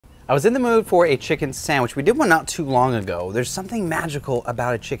I was in the mood for a chicken sandwich. We did one not too long ago. There's something magical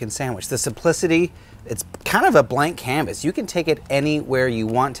about a chicken sandwich. The simplicity, it's kind of a blank canvas. You can take it anywhere you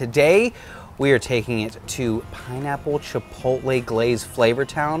want. Today, we are taking it to Pineapple Chipotle Glaze Flavor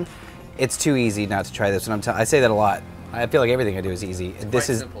Town. It's too easy not to try this one. I say that a lot. I feel like everything I do is easy.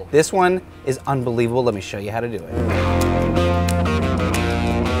 This one is unbelievable. Let me show you how to do it.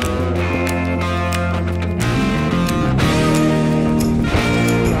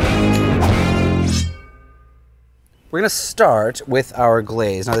 We're gonna start with our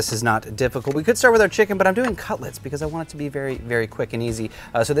glaze. Now this is not difficult. We could start with our chicken, but I'm doing cutlets because I want it to be very, very quick and easy.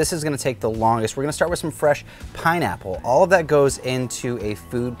 So this is gonna take the longest. We're gonna start with some fresh pineapple. All of that goes into a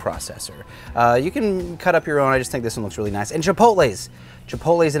food processor. You can cut up your own. I just think this one looks really nice. And Chipotles.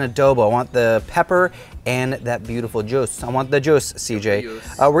 Chipotle's in adobo. I want the pepper and that beautiful juice. I want the juice, CJ.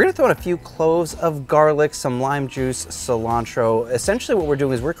 We're gonna throw in a few cloves of garlic, some lime juice, cilantro. Essentially what we're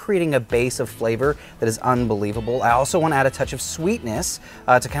doing is we're creating a base of flavor that is unbelievable. I also want to add a touch of sweetness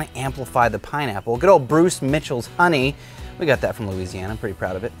to kind of amplify the pineapple. Good old Bruce Mitchell's honey. We got that from Louisiana. I'm pretty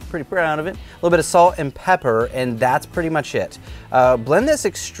proud of it. Pretty proud of it. A little bit of salt and pepper, and that's pretty much it. Blend this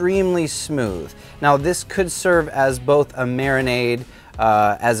extremely smooth. Now this could serve as both a marinade,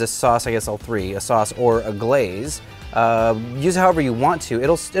 as a sauce, I guess all three, a sauce or a glaze. Use it however you want to.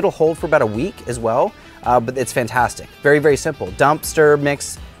 It'll hold for about a week as well, but it's fantastic. Very, very simple. Dump, stir,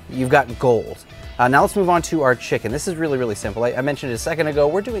 mix, you've got gold. Now let's move on to our chicken. This is really, really simple. I mentioned it a second ago,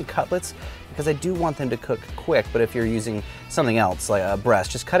 we're doing cutlets because I do want them to cook quick, but if you're using something else like a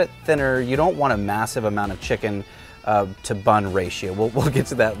breast, just cut it thinner. You don't want a massive amount of chicken to bun ratio. We'll get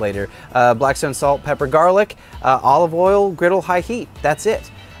to that later. Blackstone salt, pepper, garlic, olive oil, griddle, high heat. That's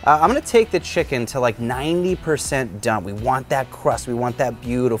it. I'm gonna take the chicken to like 90% done. We want that crust. We want that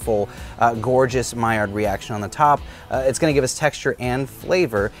beautiful, gorgeous Maillard reaction on the top. It's gonna give us texture and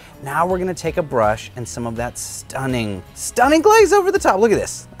flavor. Now we're gonna take a brush and some of that stunning, stunning glaze over the top. Look at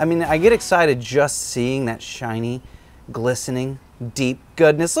this. I mean, I get excited just seeing that shiny, glistening, deep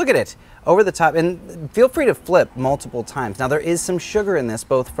goodness. Look at it. Over the top, and feel free to flip multiple times. Now there is some sugar in this,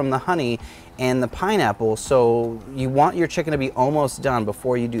 both from the honey and the pineapple, so you want your chicken to be almost done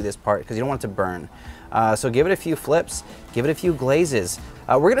before you do this part because you don't want it to burn. So give it a few flips, give it a few glazes.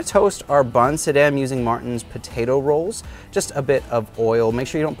 We're gonna toast our buns. Today I'm using Martin's potato rolls. Just a bit of oil. Make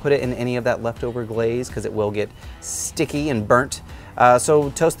sure you don't put it in any of that leftover glaze because it will get sticky and burnt. So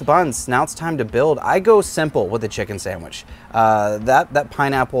toast the buns. Now it's time to build. I go simple with the chicken sandwich. That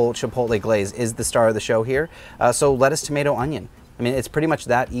pineapple chipotle glaze is the star of the show here. So lettuce, tomato, onion. I mean, it's pretty much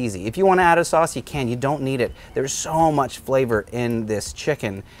that easy. If you want to add a sauce, you can. You don't need it. There's so much flavor in this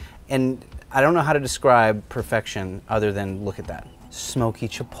chicken. And I don't know how to describe perfection other than look at that. Smoky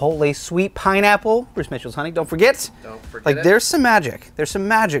chipotle, sweet pineapple, Bruce Mitchell's honey. Don't forget. Don't forget it. There's some magic. There's some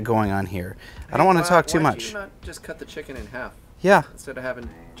magic going on here. I don't want to talk too much. Why do you not just cut the chicken in half? Yeah. Instead of having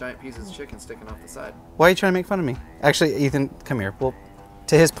giant pieces of chicken sticking off the side. Why are you trying to make fun of me? Actually, Ethan, come here. Well,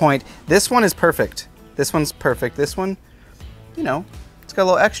 to his point, this one is perfect. This one's perfect. This one, you know, it's got a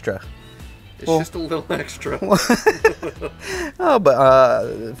little extra. It's just a little extra. Oh,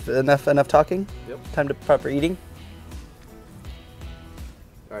 but enough talking? Yep. Time to proper eating?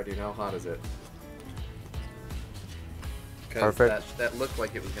 All right, dude, how hot is it? Perfect. That looked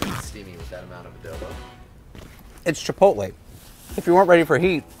like it was going to be steamy with that amount of adobo. It's Chipotle. If you weren't ready for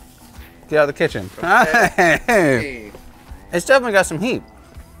heat, get out of the kitchen. Hey. It's definitely got some heat.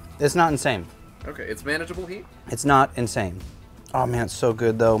 It's not insane. Okay, it's manageable heat? It's not insane. Oh man, it's so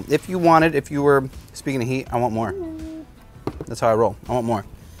good though. If you were, speaking of heat, I want more. That's how I roll. I want more.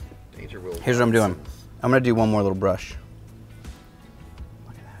 Danger will. Here's what I'm doing. I'm gonna do one more little brush.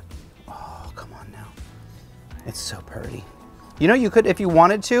 Look at that. Oh, come on now. It's so pretty. You know, you could, if you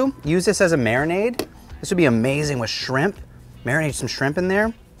wanted to, use this as a marinade. This would be amazing with shrimp. Marinate some shrimp in there.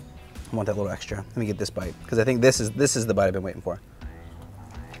 I want that little extra. Let me get this bite, because I think this is the bite I've been waiting for.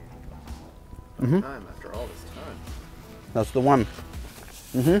 Time after all this time. That's the one.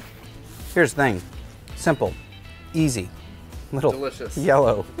 Here's the thing. Simple, easy, little delicious,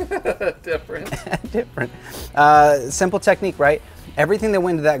 yellow, different. Different. Simple technique, right? Everything that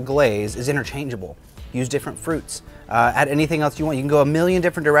went into that glaze is interchangeable. Use different fruits. Add anything else you want. You can go a million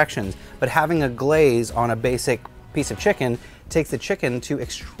different directions, but having a glaze on a basic piece of chicken takes the chicken to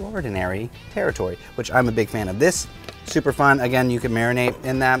extraordinary territory, which I'm a big fan of. This, super fun. Again, you can marinate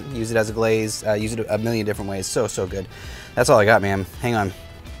in that, use it as a glaze, use it a million different ways. So, so good. That's all I got, man. Hang on.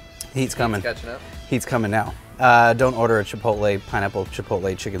 Heat's coming. Catching up. Heat's coming now. Don't order a Chipotle, pineapple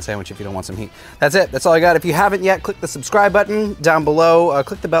Chipotle chicken sandwich if you don't want some heat. That's it. That's all I got. If you haven't yet, click the subscribe button down below.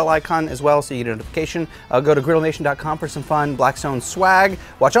 Click the bell icon as well so you get a notification. Go to griddlenation.com for some fun Blackstone swag.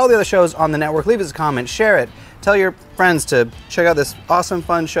 Watch all the other shows on the network. Leave us a comment. Share it. Tell your friends to check out this awesome,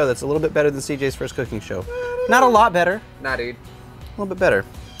 fun show that's a little bit better than CJ's First Cooking Show. Not a lot better. Nah, dude. A little bit better.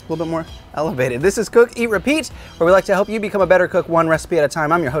 A little bit more elevated. This is Cook, Eat, Repeat, where we like to help you become a better cook one recipe at a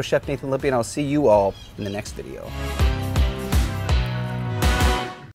time. I'm your host, Chef Nathan Lippy, and I'll see you all in the next video.